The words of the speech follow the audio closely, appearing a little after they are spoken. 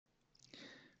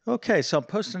Okay, so I'm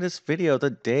posting this video the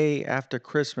day after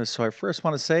Christmas. So I first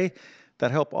want to say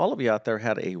that I hope all of you out there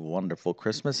had a wonderful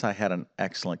Christmas. I had an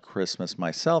excellent Christmas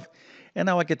myself. And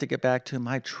now I get to get back to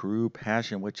my true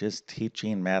passion, which is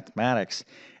teaching mathematics.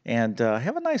 And I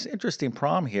have a nice, interesting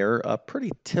problem here, a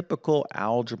pretty typical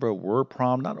algebra word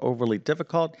problem, not overly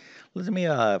difficult. Let me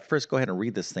first go ahead and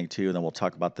read this thing to you, and then we'll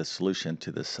talk about the solution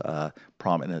to this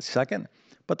problem in a second.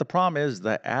 But the problem is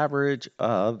the average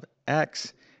of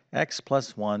x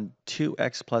plus 1,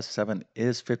 2x plus 7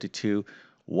 is 52.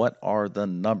 What are the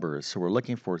numbers? So we're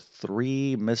looking for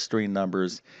three mystery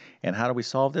numbers. And how do we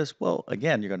solve this? Well,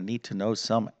 again, you're going to need to know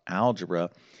some algebra.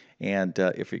 And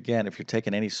if you're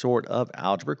taking any sort of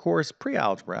algebra course,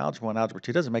 pre-algebra, algebra 1, algebra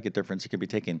 2, doesn't make a difference. You could be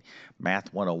taking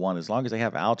math 101. As long as they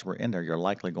have algebra in there, you're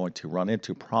likely going to run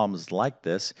into problems like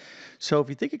this. So if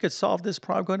you think you could solve this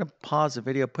problem, go ahead and pause the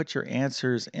video, put your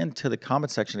answers into the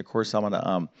comment section. Of course, I'm going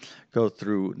to go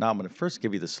through, now I'm going to first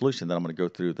give you the solution, then I'm going to go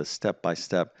through the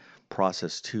step-by-step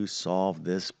process to solve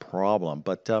this problem.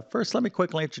 But first, let me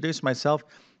quickly introduce myself.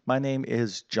 My name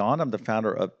is John. I'm the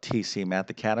founder of TC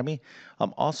Math Academy.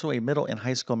 I'm also a middle and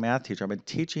high school math teacher. I've been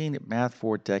teaching math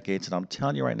for decades, and I'm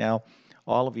telling you right now,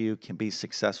 all of you can be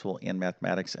successful in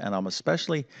mathematics. And I'm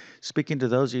especially speaking to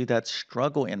those of you that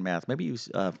struggle in math. Maybe you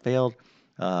failed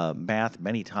math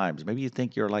many times. Maybe you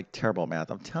think you're like terrible at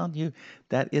math. I'm telling you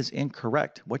that is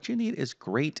incorrect. What you need is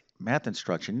great math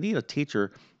instruction. You need a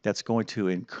teacher that's going to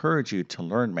encourage you to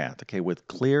learn math, okay, with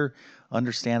clear,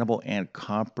 understandable, and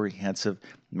comprehensive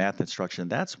math instruction.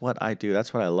 That's what I do.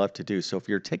 That's what I love to do. So if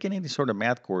you're taking any sort of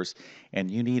math course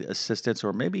and you need assistance,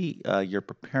 or maybe you're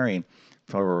preparing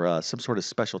for some sort of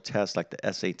special test like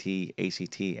the SAT,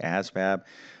 ACT,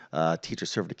 ASVAB, teacher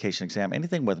certification exam,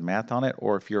 anything with math on it,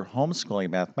 or if you're homeschooling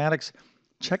mathematics,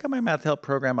 check out my math help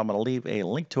program. I'm going to leave a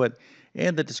link to it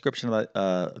in the description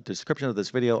of this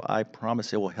video. I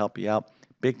promise it will help you out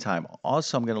big time.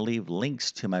 Also, I'm going to leave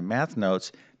links to my math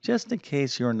notes just in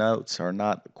case your notes are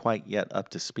not quite yet up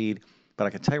to speed. But I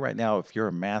can tell you right now, if you're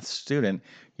a math student,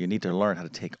 you need to learn how to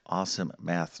take awesome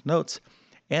math notes.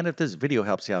 And if this video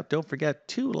helps you out, don't forget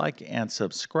to like and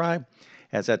subscribe,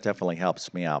 as that definitely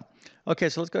helps me out. Okay,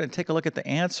 so let's go ahead and take a look at the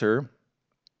answer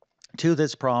to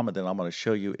this problem, and then I'm going to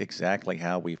show you exactly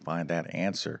how we find that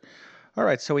answer. All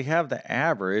right, so we have the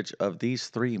average of these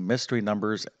three mystery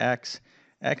numbers, x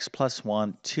plus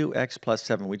 1, 2x plus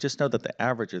 7. We just know that the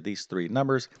average of these three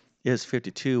numbers is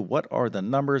 52. What are the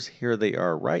numbers? Here they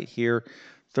are right here,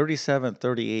 37,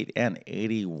 38, and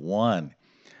 81.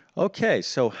 Okay,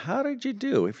 so how did you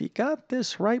do? If you got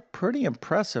this right, pretty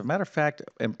impressive. Matter of fact,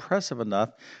 impressive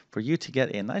enough for you to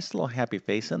get a nice little happy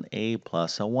face, an A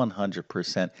plus, a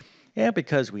 100%. And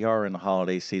because we are in the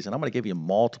holiday season, I'm going to give you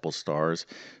multiple stars.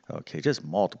 Okay, just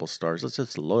multiple stars. Let's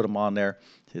just load them on there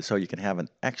so you can have an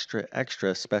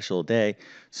extra special day.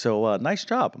 So nice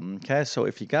job. Okay, so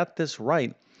if you got this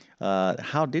right,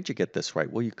 how did you get this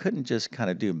right? Well, you couldn't just kind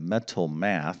of do mental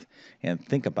math and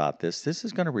think about this. This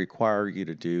is going to require you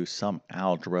to do some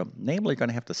algebra. Namely, you're going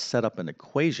to have to set up an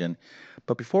equation.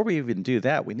 But before we even do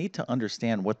that, we need to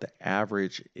understand what the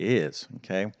average is,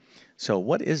 okay? So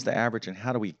what is the average and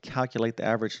how do we calculate the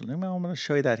average? Well, I'm going to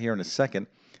show you that here in a second.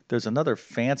 There's another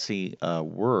fancy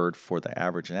word for the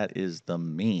average, and that is the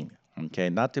mean, okay?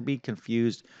 Not to be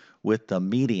confused with the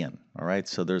median, all right?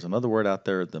 So there's another word out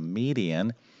there, the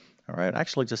median. All right,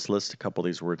 actually just list a couple of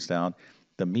these words down.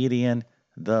 The median,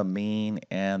 the mean,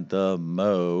 and the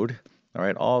mode. All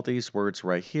right, all these words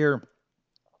right here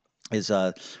is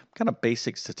kind of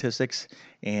basic statistics,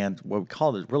 and what we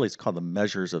call it really is called the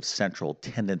measures of central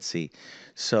tendency.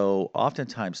 So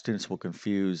oftentimes students will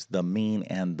confuse the mean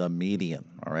and the median.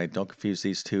 All right, don't confuse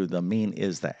these two. The mean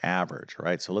is the average. All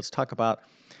right, so let's talk about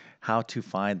how to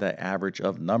find the average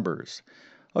of numbers.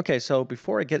 Okay, so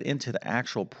before I get into the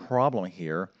actual problem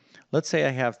here, let's say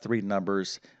I have three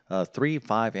numbers, 3,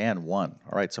 5, and 1.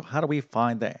 All right, so how do we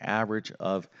find the average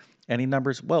of any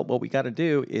numbers? Well, what we got to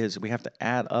do is we have to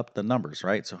add up the numbers,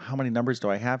 right? So how many numbers do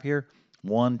I have here?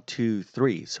 1, 2,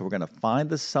 3. So we're going to find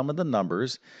the sum of the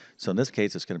numbers. So in this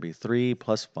case, it's going to be 3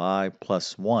 plus 5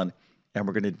 plus 1. And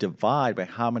we're going to divide by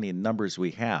how many numbers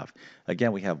we have.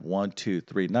 Again, we have 1, 2,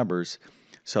 3 numbers.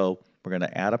 So we're going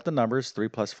to add up the numbers. 3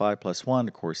 plus 5 plus 1,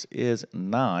 of course, is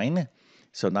 9.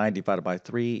 So 9 divided by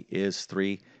 3 is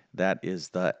 3. That is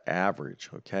the average,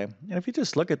 okay? And if you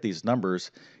just look at these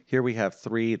numbers, here we have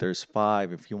 3, there's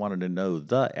 5. If you wanted to know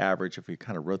the average, if you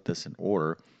kind of wrote this in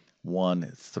order,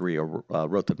 1, 3, or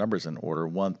wrote the numbers in order,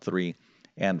 1, 3,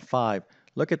 and 5,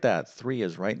 look at that. 3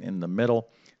 is right in the middle.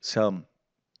 So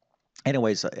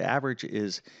anyways, the average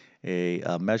is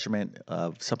a measurement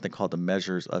of something called the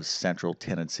measures of central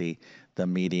tendency, the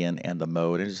median, and the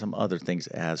mode, and some other things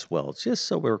as well, just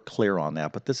so we're clear on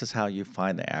that. But this is how you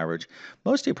find the average.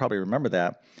 Most of you probably remember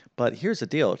that, but here's the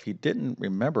deal. If you didn't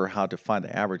remember how to find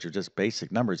the average of just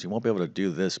basic numbers, you won't be able to do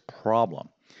this problem.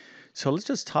 So let's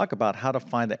just talk about how to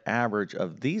find the average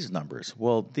of these numbers.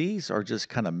 Well, these are just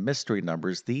kind of mystery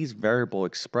numbers. These variable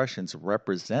expressions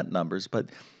represent numbers, but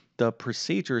the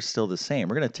procedure is still the same.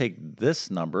 We're going to take this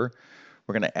number,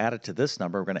 we're going to add it to this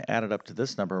number, we're going to add it up to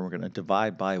this number, and we're going to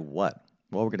divide by what?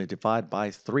 Well, we're going to divide by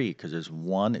 3 because there's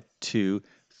 1, 2,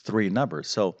 3 numbers.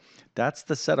 So that's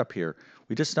the setup here.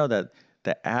 We just know that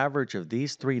the average of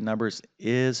these 3 numbers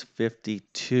is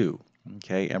 52.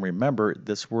 Okay, and remember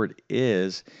this word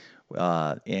is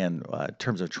in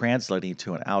terms of translating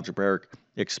to an algebraic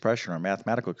expression or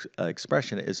mathematical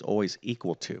expression is always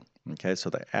equal to. Okay, so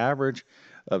the average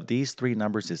of these 3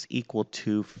 numbers is equal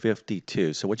to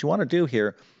 52. So what you want to do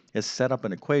here is set up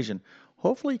an equation.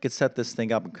 Hopefully you could set this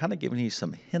thing up. I'm kind of giving you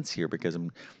some hints here because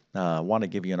I want to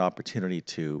give you an opportunity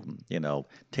to,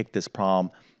 take this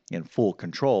problem in full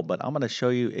control, but I'm going to show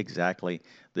you exactly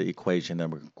the equation,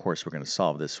 and of course we're going to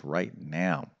solve this right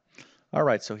now. All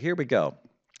right, so here we go.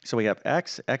 So we have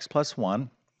x plus 1,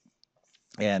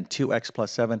 and 2x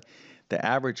plus 7. The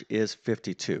average is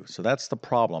 52. So that's the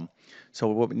problem. So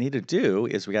what we need to do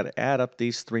is we got to add up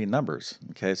these 3 numbers.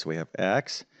 Okay, so we have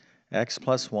x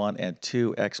plus 1, and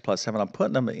 2x plus 7. I'm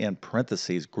putting them in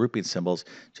parentheses, grouping symbols,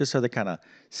 just so they kind of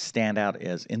stand out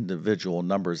as individual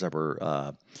numbers that we're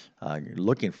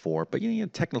looking for. But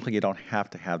technically, you don't have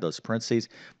to have those parentheses.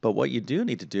 But what you do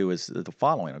need to do is the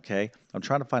following, okay? I'm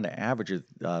trying to find the average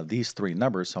of these 3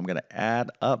 numbers, so I'm going to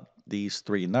add up these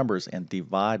 3 numbers and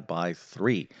divide by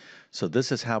 3. So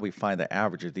this is how we find the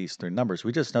average of these 3 numbers.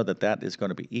 We just know that that is going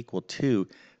to be equal to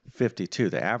 52.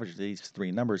 The average of these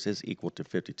 3 numbers is equal to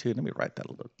 52. Let me write that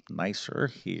a little nicer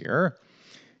here.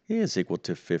 Is equal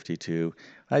to 52.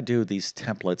 I do these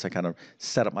templates. I kind of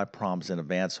set up my problems in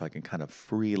advance so I can kind of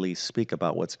freely speak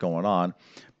about what's going on.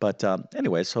 But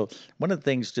anyway, so one of the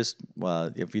things, just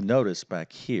if you notice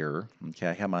back here, okay,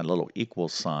 I have my little equal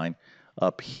sign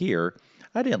up here.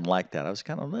 I didn't like that. I was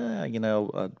kind of,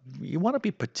 you want to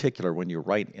be particular when you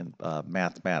write in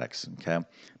mathematics, okay?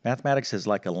 Mathematics is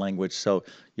like a language, so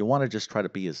you want to just try to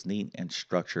be as neat and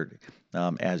structured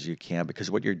as you can,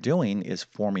 because what you're doing is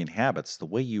forming habits. The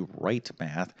way you write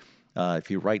math,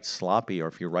 if you write sloppy or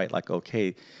if you write like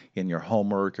okay in your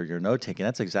homework or your note taking,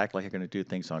 that's exactly how you're going to do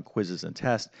things on quizzes and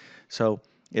tests. So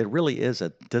it really is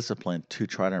a discipline to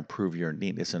try to improve your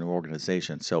neatness in an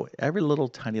organization. So every little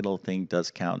tiny little thing does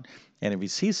count. And if you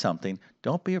see something,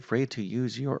 don't be afraid to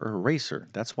use your eraser.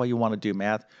 That's why you want to do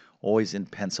math always in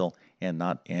pencil and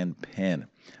not in pen.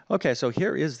 Okay, so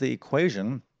here is the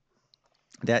equation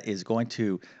that is going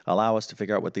to allow us to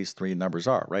figure out what these 3 numbers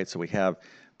are, right? So we have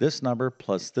this number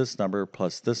plus this number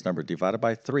plus this number divided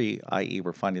by 3, i.e.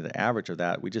 we're finding the average of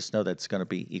that. We just know that it's going to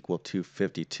be equal to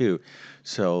 52.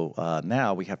 So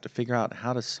now we have to figure out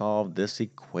how to solve this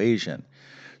equation.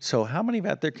 So how many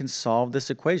out there can solve this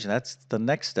equation? That's the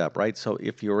next step, right? So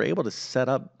if you're able to set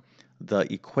up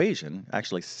the equation,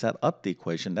 actually set up the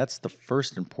equation, that's the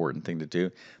first important thing to do.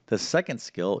 The second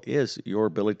skill is your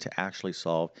ability to actually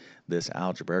solve this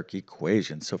algebraic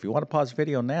equation. So if you want to pause the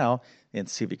video now and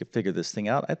see if you can figure this thing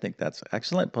out, I think that's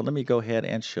excellent. But let me go ahead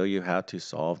and show you how to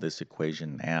solve this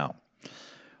equation now.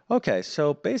 Okay,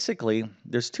 so basically,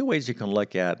 there's 2 ways you can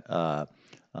look at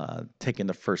taking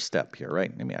the first step here,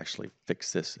 right? Let me actually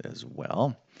fix this as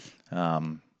well.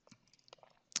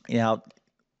 Now,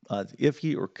 if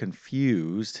you are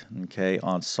confused, okay,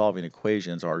 on solving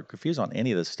equations or confused on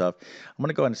any of this stuff, I'm going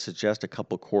to go ahead and suggest a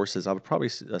couple courses. I would probably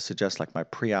suggest like my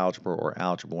Pre-Algebra or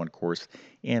Algebra 1 course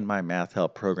in my Math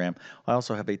Help program. I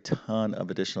also have a ton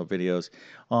of additional videos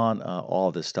on all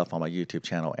of this stuff on my YouTube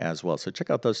channel as well. So check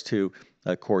out those 2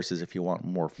 courses if you want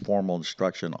more formal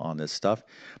instruction on this stuff.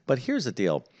 But here's the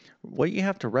deal. What you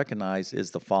have to recognize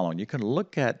is the following. You can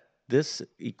look at this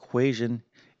equation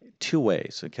 2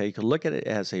 ways, okay? You can look at it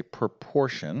as a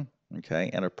proportion,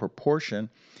 okay? And a proportion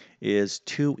is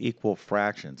 2 equal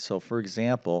fractions. So for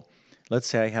example, let's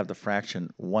say I have the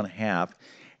fraction 1/2,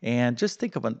 and just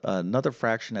think of another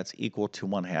fraction that's equal to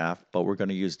 1/2, but we're going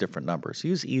to use different numbers.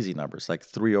 Use easy numbers like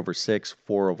 3 over 6,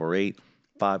 4 over 8,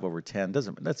 5 over 10.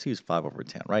 Let's use 5 over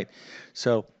 10, right?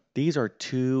 So these are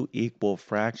 2 equal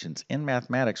fractions. In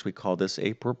mathematics, we call this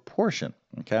a proportion,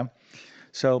 okay?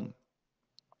 So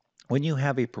when you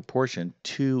have a proportion,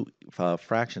 2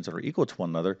 fractions that are equal to one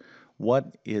another,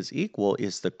 what is equal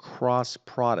is the cross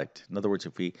product. In other words,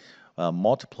 if we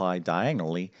multiply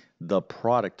diagonally, the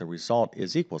product, the result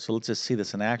is equal. So let's just see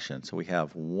this in action. So we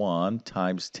have 1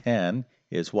 times 10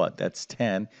 is what? That's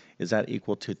 10. Is that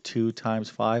equal to 2 times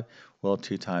 5? Well,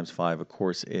 2 times 5, of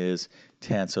course, is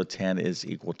 10. So 10 is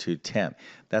equal to 10.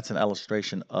 That's an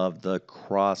illustration of the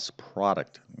cross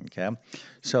product. Okay.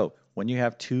 So when you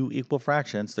have two equal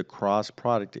fractions, the cross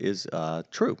product is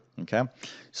true. Okay.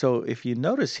 So if you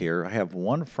notice here, I have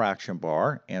one fraction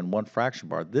bar and one fraction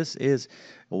bar. This is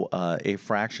a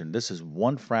fraction. This is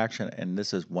one fraction and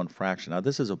this is one fraction. Now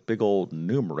this is a big old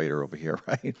numerator over here,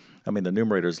 right? I mean the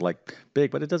numerator is like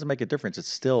big, but it doesn't make a difference. It's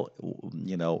still,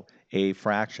 you know, a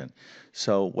fraction.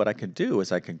 So what I can do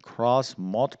is I can cross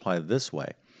multiply this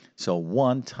way. So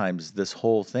 1 times this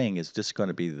whole thing is just going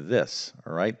to be this,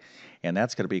 all right? And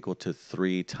that's going to be equal to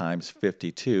 3 times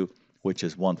 52, which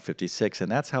is 156.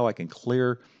 And that's how I can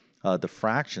clear the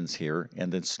fractions here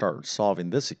and then start solving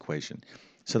this equation.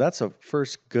 So that's a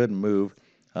first good move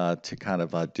to kind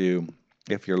of do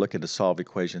if you're looking to solve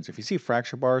equations. If you see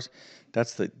fraction bars,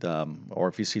 that's or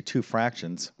if you see two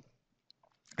fractions,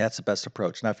 that's the best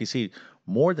approach. Now, if you see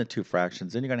more than two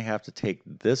fractions, then you're going to have to take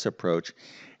this approach.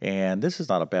 And this is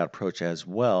not a bad approach as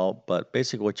well, but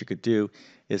basically what you could do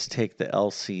is take the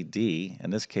LCD.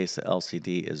 In this case, the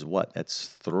LCD is what? That's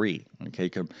 3. Okay, you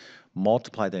can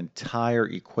multiply the entire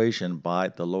equation by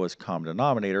the lowest common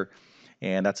denominator.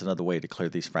 And that's another way to clear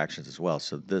these fractions as well.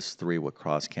 So this 3 would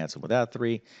cross cancel with that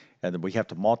 3. And then we have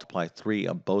to multiply 3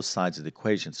 on both sides of the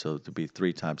equation. So it would be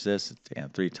 3 times this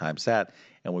and 3 times that.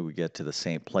 And we would get to the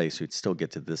same place. We'd still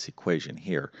get to this equation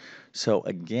here. So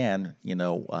again, you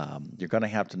know, you're going to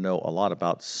have to know a lot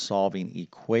about solving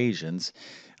equations.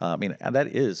 I mean, and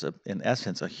that is, in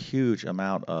essence, a huge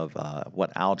amount of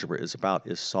what algebra is about,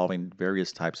 is solving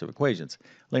various types of equations.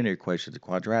 Linear equations,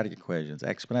 quadratic equations,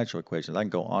 exponential equations. I can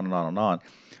go on and on and on.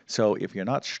 So if you're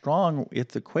not strong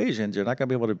with equations, you're not going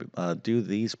to be able to do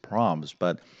these problems.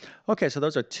 But, okay, so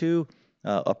those are two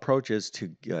approaches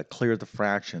to clear the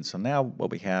fraction. So now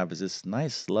what we have is this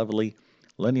nice, lovely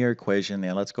linear equation.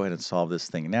 And let's go ahead and solve this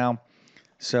thing now.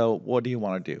 So what do you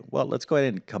want to do? Well, let's go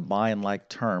ahead and combine like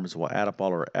terms. We'll add up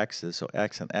all our x's. So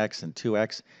x and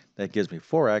 2x, that gives me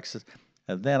 4x's.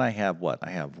 And then I have what? I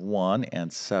have 1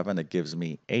 and 7, that gives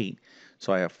me 8.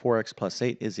 So I have 4x plus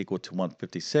 8 is equal to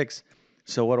 156.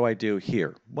 So what do I do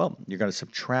here? Well, you're going to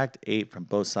subtract 8 from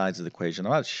both sides of the equation.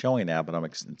 I'm not showing that, but I'm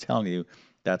telling you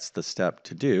that's the step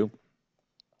to do.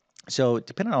 So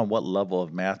depending on what level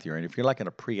of math you're in, if you're like in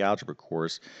a pre-algebra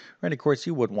course or any course,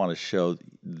 you would want to show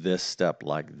this step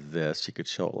like this. You could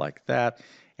show it like that,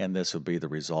 and this would be the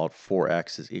result.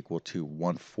 4x is equal to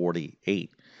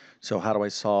 148. So how do I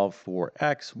solve for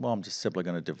x? Well, I'm just simply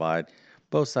going to divide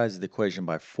both sides of the equation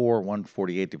by 4.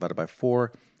 148 divided by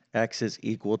 4. X is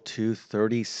equal to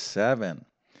 37.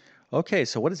 Okay,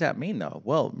 so what does that mean though?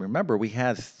 Well, remember we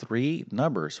had three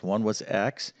numbers. One was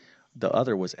x, the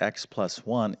other was x plus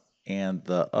 1, and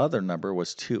the other number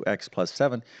was 2x plus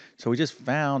 7. So we just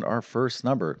found our first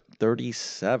number,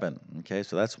 37. Okay,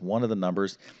 so that's one of the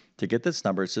numbers. To get this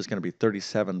number, it's just going to be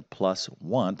 37 plus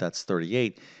 1, that's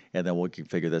 38, and then we can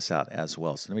figure this out as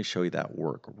well. So let me show you that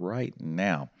work right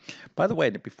now. By the way,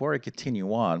 before I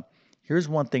continue on, here's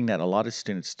one thing that a lot of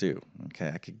students do. Okay,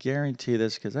 I could guarantee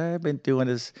this because I've been doing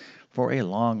this for a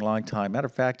long, long time. Matter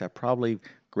of fact, I probably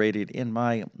graded in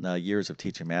my years of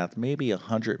teaching math maybe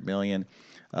 100 million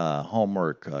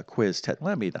homework quiz test.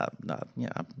 Well, maybe not, yeah,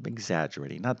 I'm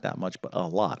exaggerating, not that much, but a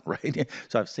lot, right?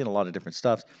 So I've seen a lot of different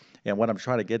stuff. And what I'm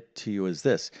trying to get to you is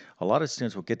this. A lot of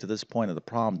students will get to this point of the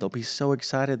problem. They'll be so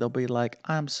excited. They'll be like,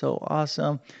 I'm so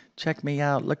awesome. Check me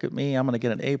out. Look at me. I'm going to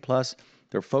get an A+.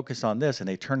 They're focused on this and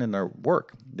they turn in their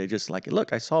work. They just like,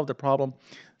 look, I solved the problem.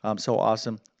 I'm so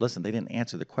awesome. Listen, they didn't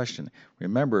answer the question.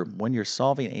 Remember, when you're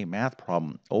solving a math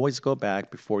problem, always go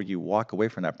back before you walk away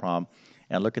from that problem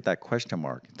and look at that question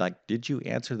mark. Like, did you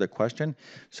answer the question?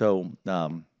 So,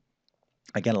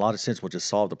 again, a lot of students will just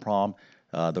solve the problem.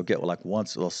 They'll get like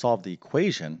once they'll solve the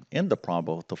equation in the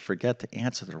problem, but they'll forget to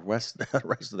answer the rest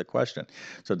of the question.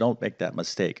 So don't make that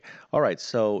mistake. All right,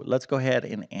 so let's go ahead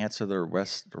and answer the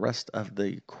rest of the rest of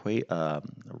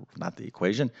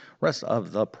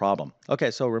the problem.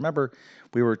 Okay, so remember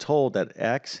we were told that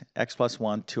x plus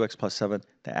 1, 2x plus 7,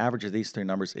 the average of these three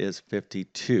numbers is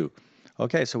 52.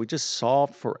 Okay, so we just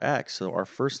solved for x. So our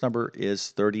first number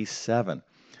is 37.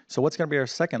 So what's going to be our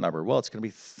second number? Well, it's going to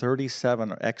be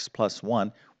 37 or x plus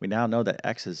 1. We now know that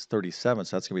x is 37,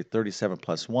 so that's going to be 37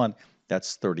 plus 1.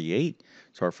 That's 38.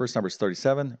 So our first number is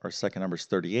 37, our second number is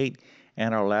 38,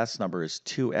 and our last number is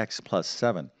 2x plus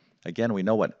 7. Again, we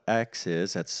know what x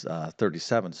is. That's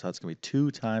 37, so that's going to be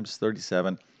 2 times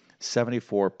 37,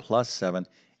 74 plus 7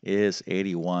 is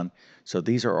 81. So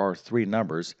these are our three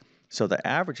numbers. So the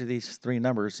average of these three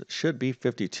numbers should be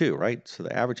 52, right? So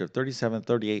the average of 37,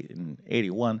 38, and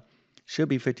 81 should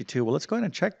be 52. Well, let's go ahead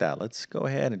and check that. Let's go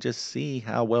ahead and just see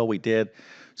how well we did.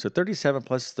 So 37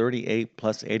 plus 38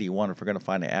 plus 81, if we're going to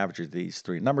find the average of these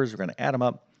three numbers, we're going to add them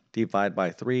up, divide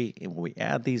by 3, and when we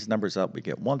add these numbers up, we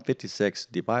get 156.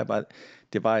 Divide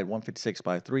 156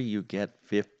 by 3, you get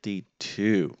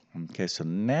 52. Okay, so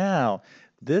now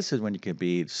this is when you can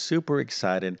be super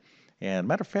excited. And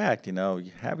matter of fact,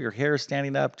 you have your hair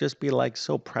standing up, just be like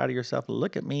so proud of yourself.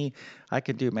 Look at me. I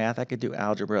can do math. I can do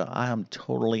algebra. I am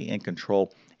totally in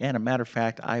control. And a matter of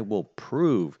fact, I will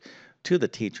prove to the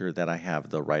teacher that I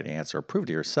have the right answer. Prove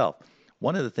to yourself.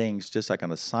 One of the things, just like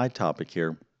on a side topic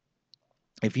here,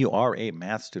 if you are a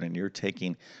math student, you're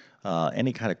taking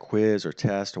any kind of quiz or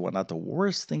test or whatnot, the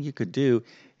worst thing you could do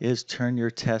is turn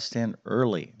your test in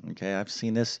early. Okay, I've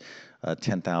seen this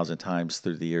 10,000 times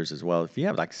through the years as well. If you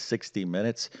have like 60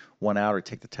 minutes, 1 hour to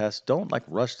take the test, don't like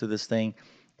rush to this thing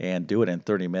and do it in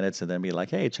 30 minutes and then be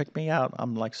like, hey, check me out.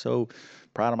 I'm like so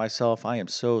proud of myself. I am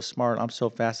so smart. I'm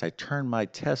so fast. I turned my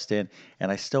test in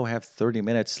and I still have 30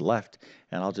 minutes left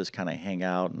and I'll just kind of hang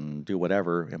out and do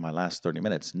whatever in my last 30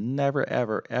 minutes. Never,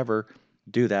 ever, ever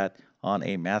do that on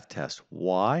a math test.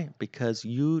 Why? Because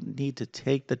you need to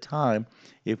take the time,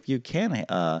 if you can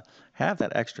have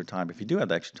that extra time, if you do have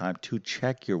the extra time, to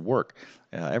check your work.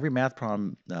 Every math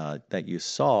problem that you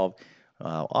solve,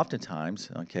 oftentimes,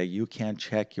 okay, you can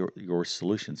check your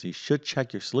solutions. You should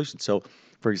check your solutions. So,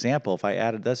 for example, if I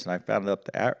added this and I found up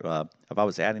if I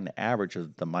was adding the average of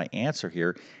my answer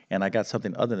here, and I got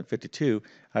something other than 52,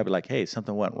 I'd be like, hey,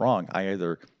 something went wrong. I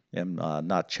either am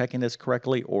not checking this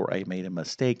correctly, or I made a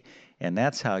mistake, and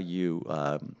that's how you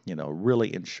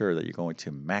really ensure that you're going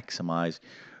to maximize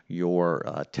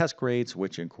your test grades,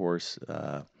 which of course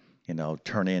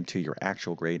turn into your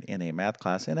actual grade in a math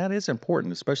class. And that is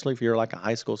important, especially if you're like a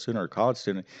high school student or college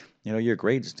student. Your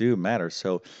grades do matter.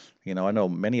 So I know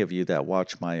many of you that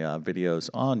watch my videos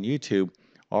on YouTube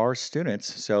are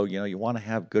students, so you want to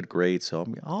have good grades. So I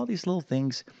mean, all these little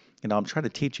things, I'm trying to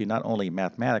teach you not only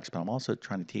mathematics, but I'm also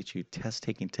trying to teach you test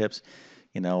taking tips,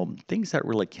 things that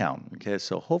really count. Okay,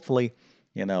 so hopefully,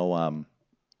 you know, um,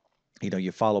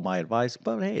 you follow my advice.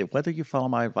 But hey, whether you follow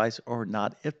my advice or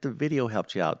not, if the video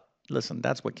helped you out, listen,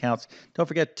 that's what counts. Don't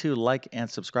forget to like and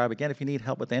subscribe. Again, if you need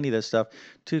help with any of this stuff,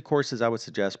 two courses I would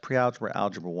suggest: Pre-Algebra,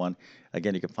 Algebra 1.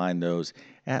 Again, you can find those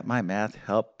at my Math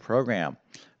Help program.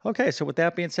 Okay, so with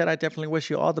that being said, I definitely wish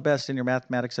you all the best in your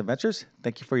mathematics adventures.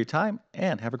 Thank you for your time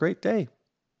and have a great day.